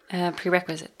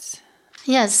 Prerequisites.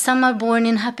 Yes, some are born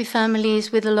in happy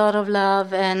families with a lot of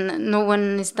love and no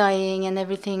one is dying and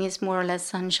everything is more or less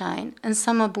sunshine. And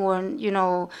some are born,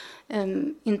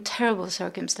 in terrible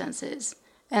circumstances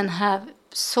and have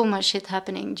so much shit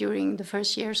happening during the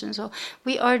first years and so.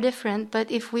 We are different, but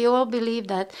if we all believe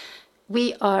that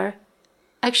we are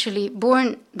actually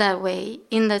born that way,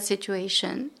 in that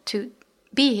situation, to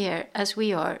be here as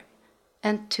we are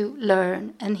and to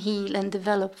learn and heal and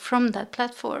develop from that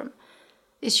platform,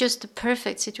 it's just the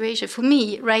perfect situation. For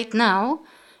me, right now,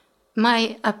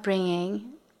 my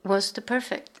upbringing was the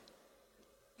perfect.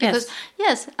 Because,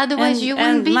 yes otherwise you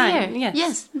wouldn't be mine, here.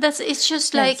 Yes, it's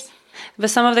just like...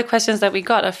 But some of the questions that we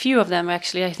got, a few of them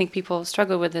actually, I think people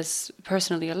struggle with this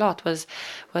personally a lot, was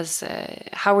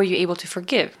how were you able to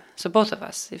forgive? So both of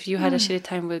us, if you had a shitty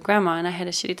time with grandma and I had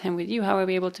a shitty time with you, how are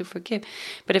we able to forgive?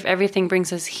 But if everything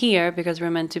brings us here because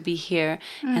we're meant to be here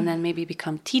and then maybe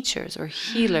become teachers or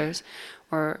healers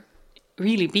or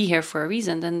really be here for a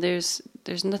reason, then there's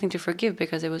nothing to forgive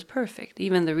because it was perfect,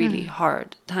 even the really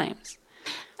hard times.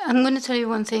 I'm going to tell you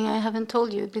one thing I haven't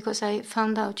told you because I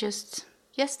found out just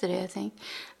yesterday, I think,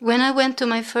 when I went to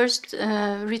my first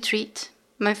retreat,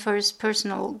 my first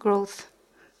personal growth,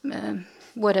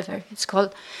 whatever it's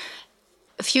called.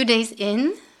 A few days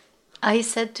in, I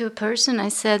said to a person, I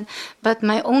said, but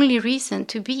my only reason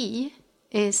to be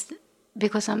is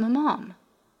because I'm a mom.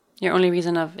 Your only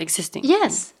reason of existing?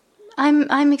 Yes.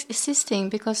 I'm existing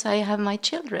because I have my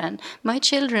children. My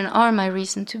children are my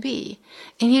reason to be.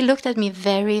 And he looked at me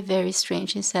very, very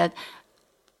strange and said,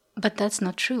 but that's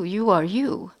not true. You are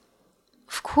you.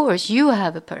 Of course, you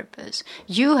have a purpose.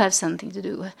 You have something to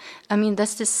do. I mean,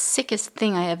 that's the sickest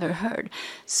thing I ever heard.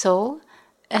 So,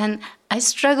 and I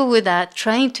struggle with that,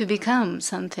 trying to become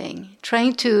something,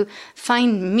 trying to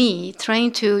find me,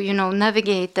 trying to,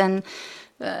 navigate and,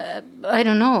 I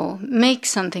don't know, make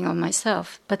something of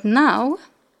myself. But now,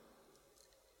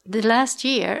 the last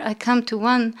year, I come to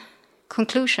one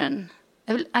conclusion.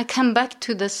 I come back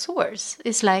to the source.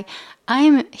 It's like,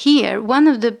 I'm here. One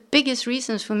of the biggest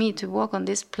reasons for me to walk on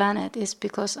this planet is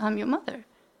because I'm your mother.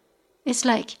 It's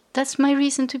like, that's my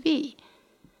reason to be.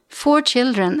 4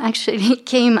 children actually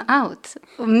came out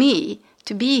of me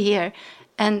to be here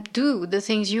and do the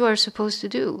things you are supposed to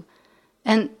do.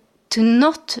 And to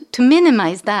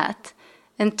minimize that,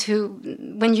 and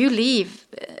when you leave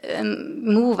and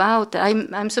move out,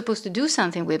 I'm supposed to do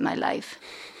something with my life.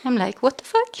 I'm like, what the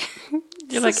fuck?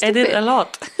 You're so like, stupid. I did a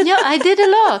lot. Yeah, I did a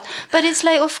lot. But it's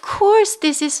like, of course,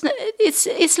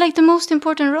 it's like the most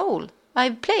important role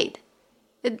I've played.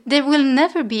 There will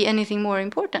never be anything more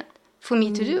important for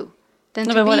me to do than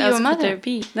to be your mother. What else could there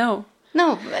be? No,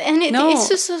 and it's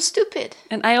just so stupid.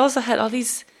 And I also had all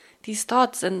these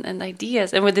thoughts and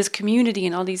ideas, and with this community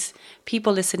and all these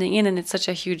people listening in, and it's such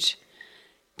a huge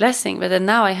blessing. But then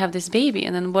now I have this baby,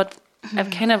 and then what?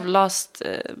 I've kind of lost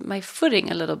my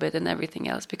footing a little bit and everything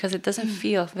else, because it doesn't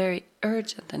feel very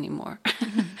urgent anymore.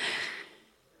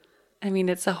 I mean,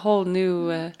 it's a whole new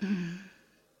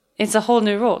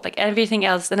role, like everything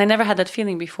else. And I never had that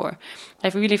feeling before. I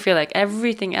really feel like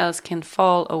everything else can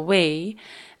fall away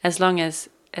as long as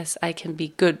I can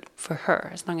be good for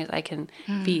her, as long as I can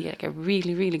be like a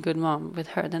really, really good mom with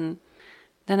her, then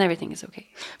everything is okay.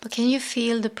 But can you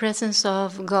feel the presence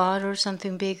of God or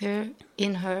something bigger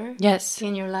in her? Yes.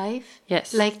 In your life?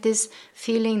 Yes. Like this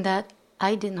feeling that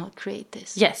I did not create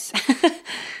this. Yes.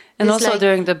 And it's also like,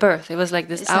 during the birth, it was like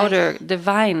this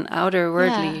divine, outer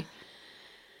worldly,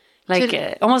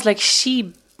 almost like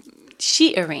she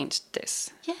arranged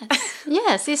this.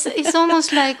 Yes. It's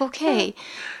almost like, okay.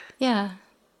 Yeah.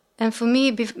 And for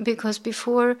me, because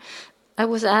before I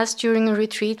was asked during a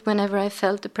retreat whenever I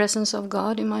felt the presence of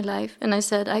God in my life, and I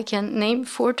said I can name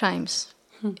 4 times.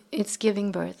 It's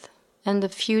giving birth and a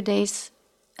few days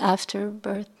after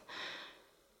birth.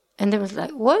 And they was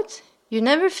like, what? You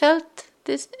never felt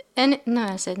this? And no,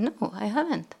 I said, no, I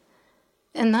haven't.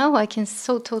 And now I can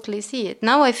so totally see it.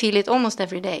 Now I feel it almost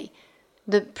every day,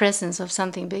 the presence of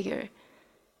something bigger.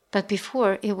 But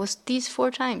before, it was these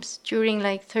 4 times during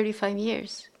like 35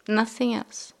 years. Nothing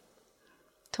else.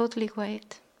 Totally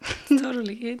quiet.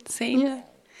 Totally insane.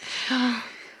 Yeah.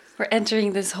 We're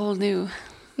entering this whole new...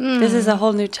 This is a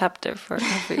whole new chapter for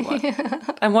everyone. Yeah.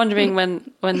 I'm wondering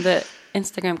when the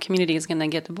Instagram community is going to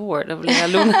get bored of Lea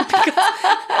Luna,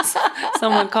 because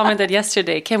someone commented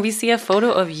yesterday, can we see a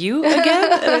photo of you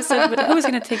again? And I said, but who is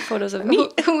going to take photos of me?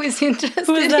 Who is interested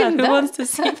Who is that? in that? Who wants to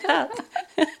see that?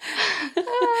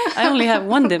 I only have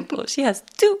 1 dimple. She has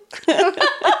 2.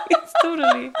 It's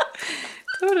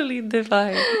totally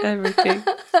divine, everything.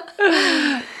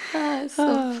 It's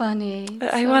so funny.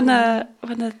 I wanna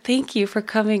thank you for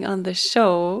coming on the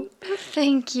show.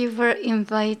 Thank you for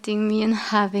inviting me and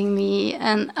having me.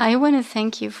 And I want to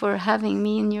thank you for having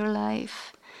me in your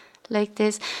life like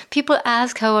this. People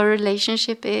ask how our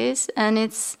relationship is, and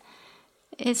it's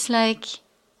like,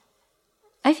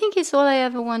 I think it's all I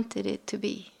ever wanted it to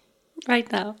be.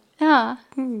 Right now. Yeah.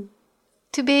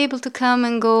 To be able to come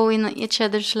and go in each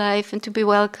other's life and to be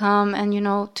welcome and,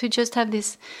 to just have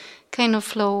this kind of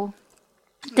flow.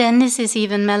 Dennis is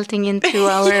even melting into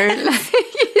our...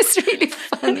 It's really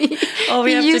funny.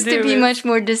 He used to be much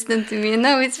more distant to me, and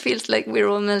now it feels like we're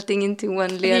all melting into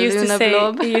one Lea Luna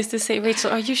blob. He used to say,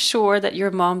 Rachel, are you sure that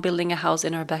your mom building a house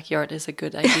in our backyard is a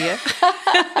good idea?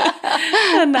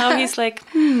 And now he's like,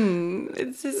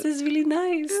 this is really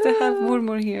nice to have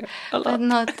Murmur here. But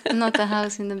not a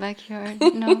house in the backyard,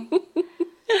 no.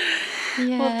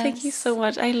 Yes. Well, thank you so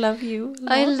much. I love you.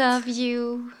 I love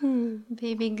you,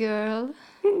 baby girl.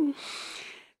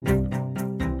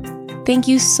 Thank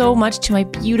you so much to my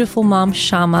beautiful mom,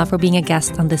 Shama, for being a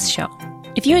guest on this show.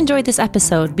 If you enjoyed this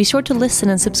episode, be sure to listen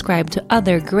and subscribe to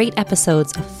other great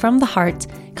episodes of From the Heart,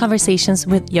 Conversations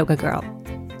with Yoga Girl.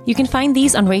 You can find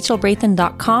these on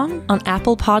rachelbraithen.com, on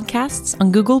Apple Podcasts,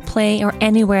 on Google Play, or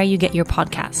anywhere you get your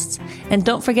podcasts. And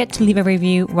don't forget to leave a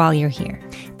review while you're here.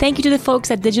 Thank you to the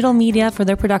folks at Digital Media for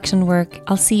their production work.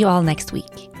 I'll see you all next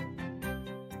week.